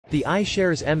The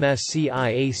iShares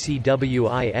MSCI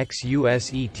ACWI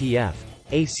US ETF,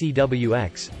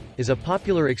 ACWX, is a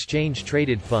popular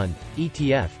exchange-traded fund,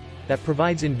 ETF, that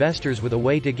provides investors with a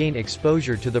way to gain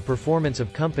exposure to the performance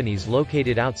of companies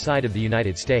located outside of the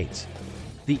United States.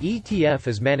 The ETF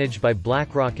is managed by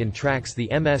BlackRock and tracks the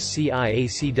MSCI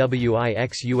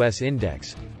ACWI US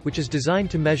Index, which is designed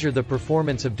to measure the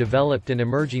performance of developed and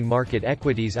emerging market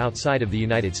equities outside of the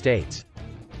United States.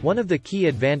 One of the key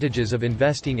advantages of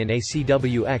investing in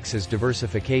ACWX is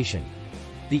diversification.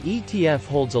 The ETF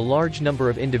holds a large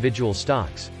number of individual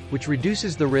stocks, which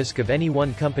reduces the risk of any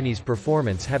one company's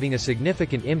performance having a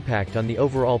significant impact on the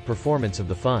overall performance of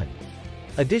the fund.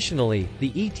 Additionally, the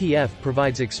ETF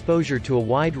provides exposure to a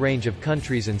wide range of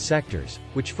countries and sectors,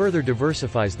 which further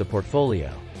diversifies the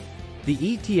portfolio. The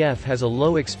ETF has a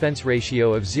low expense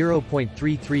ratio of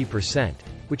 0.33%,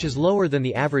 which is lower than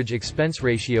the average expense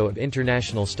ratio of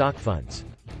international stock funds.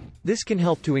 This can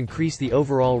help to increase the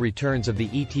overall returns of the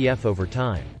ETF over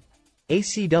time.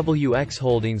 ACWX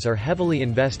holdings are heavily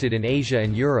invested in Asia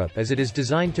and Europe as it is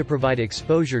designed to provide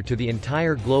exposure to the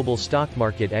entire global stock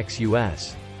market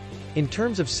ex-US. In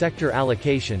terms of sector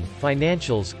allocation,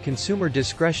 financials, consumer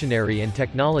discretionary and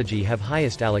technology have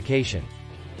highest allocation.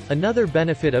 Another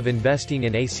benefit of investing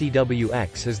in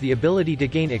ACWX is the ability to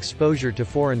gain exposure to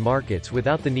foreign markets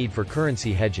without the need for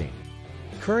currency hedging.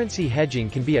 Currency hedging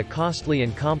can be a costly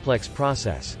and complex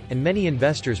process, and many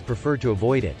investors prefer to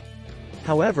avoid it.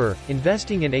 However,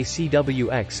 investing in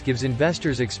ACWX gives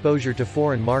investors exposure to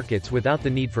foreign markets without the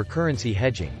need for currency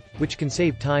hedging, which can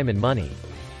save time and money.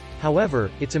 However,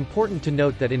 it's important to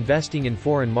note that investing in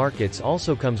foreign markets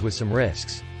also comes with some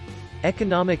risks.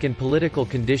 Economic and political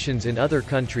conditions in other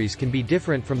countries can be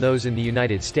different from those in the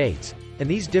United States, and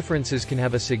these differences can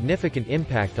have a significant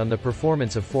impact on the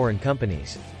performance of foreign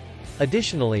companies.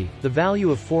 Additionally, the value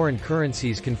of foreign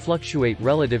currencies can fluctuate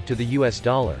relative to the US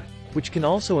dollar, which can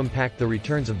also impact the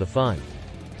returns of the fund.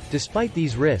 Despite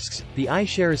these risks, the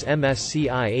iShares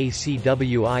MSCI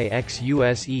ACWI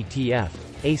US ETF,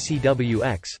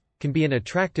 ACWX, can be an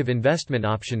attractive investment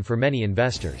option for many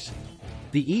investors.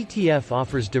 The ETF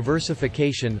offers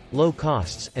diversification, low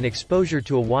costs, and exposure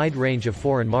to a wide range of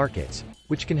foreign markets,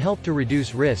 which can help to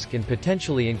reduce risk and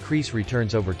potentially increase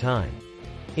returns over time.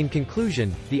 In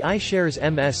conclusion, the iShares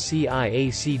MSCI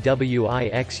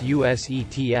ACWI US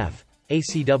ETF,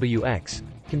 ACWX,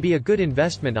 can be a good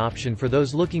investment option for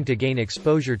those looking to gain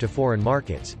exposure to foreign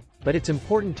markets, but it's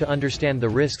important to understand the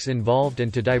risks involved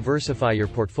and to diversify your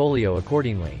portfolio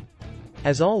accordingly.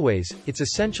 As always, it's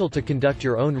essential to conduct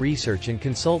your own research and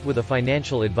consult with a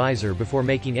financial advisor before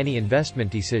making any investment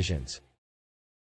decisions.